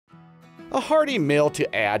A hearty meal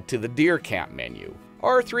to add to the deer camp menu.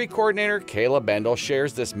 R3 Coordinator Cayla Bendel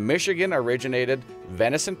shares this Michigan-originated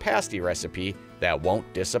venison pasty recipe that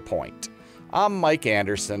won't disappoint. I'm Mike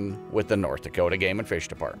Anderson with the North Dakota Game and Fish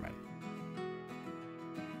Department.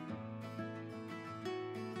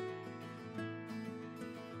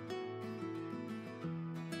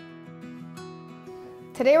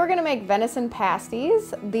 Today we're going to make venison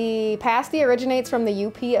pasties. The pasty originates from the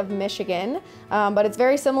UP of Michigan, but it's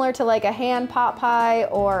very similar to like a hand pot pie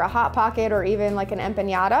or a hot pocket or even like an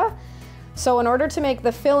empanada. So in order to make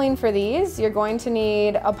the filling for these, you're going to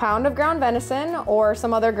need a pound of ground venison or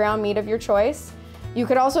some other ground meat of your choice. You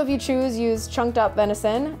could also, if you choose, use chunked up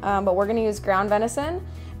venison, but we're going to use ground venison.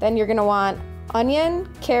 Then you're going to want onion,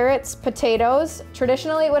 carrots, potatoes.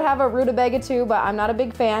 Traditionally it would have a rutabaga too, but I'm not a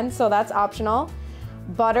big fan, so that's optional.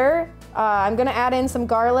 Butter, I'm gonna add in some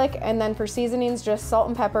garlic, and then for seasonings, just salt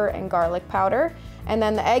and pepper and garlic powder. And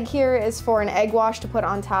then the egg here is for an egg wash to put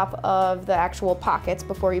on top of the actual pockets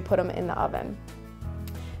before you put them in the oven.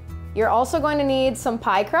 You're also going to need some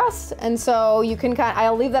pie crust, and so you can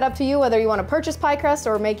I'll leave that up to you whether you want to purchase pie crust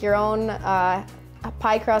or make your own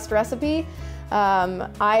pie crust recipe.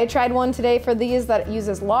 I tried one today for these that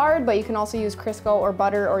uses lard, but you can also use Crisco or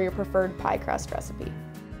butter or your preferred pie crust recipe.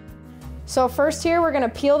 So first here, we're gonna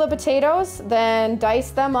peel the potatoes, then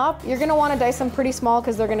dice them up. You're gonna wanna dice them pretty small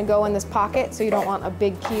because they're gonna go in this pocket, so you don't want a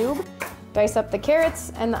big cube. Dice up the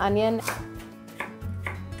carrots and the onion.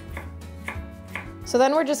 So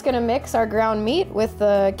then we're just gonna mix our ground meat with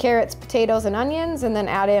the carrots, potatoes, and onions, and then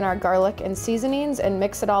add in our garlic and seasonings and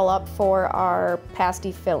mix it all up for our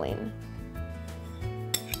pasty filling.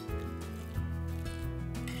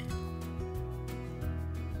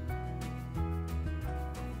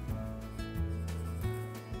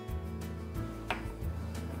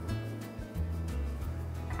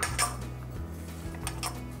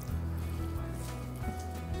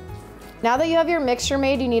 Now that you have your mixture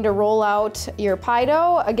made, you need to roll out your pie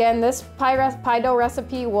dough. Again, this pie dough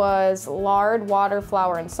recipe was lard, water,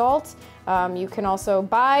 flour, and salt. You can also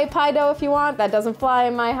buy pie dough if you want. That doesn't fly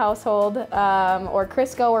in my household. Or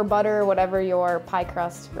Crisco or butter, whatever your pie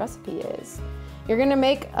crust recipe is. You're gonna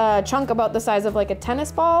make a chunk about the size of like a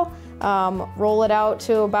tennis ball, roll it out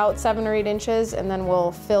to about 7 or 8 inches, and then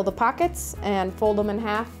we'll fill the pockets and fold them in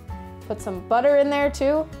half. Put some butter in there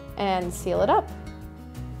too, and seal it up.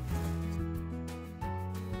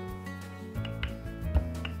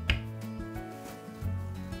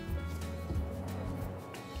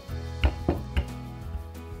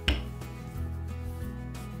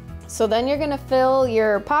 So then you're gonna fill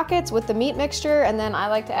your pockets with the meat mixture, and then I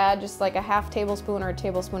like to add just like a half tablespoon or a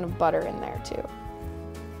tablespoon of butter in there too.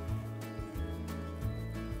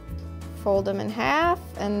 Fold them in half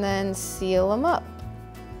and then seal them up.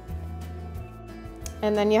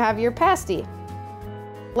 And then you have your pasty.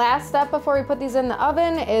 Last step before we put these in the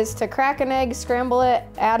oven is to crack an egg, scramble it,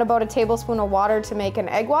 add about a tablespoon of water to make an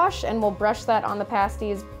egg wash, and we'll brush that on the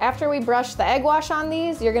pasties. After we brush the egg wash on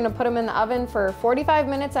these, you're gonna put them in the oven for 45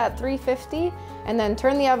 minutes at 350, and then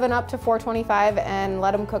turn the oven up to 425 and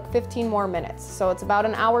let them cook 15 more minutes. So it's about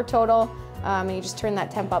an hour total, and you just turn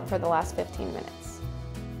that temp up for the last 15 minutes.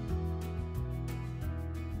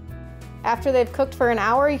 After they've cooked for an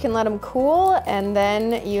hour, you can let them cool, and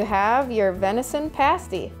then you have your venison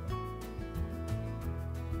pasty.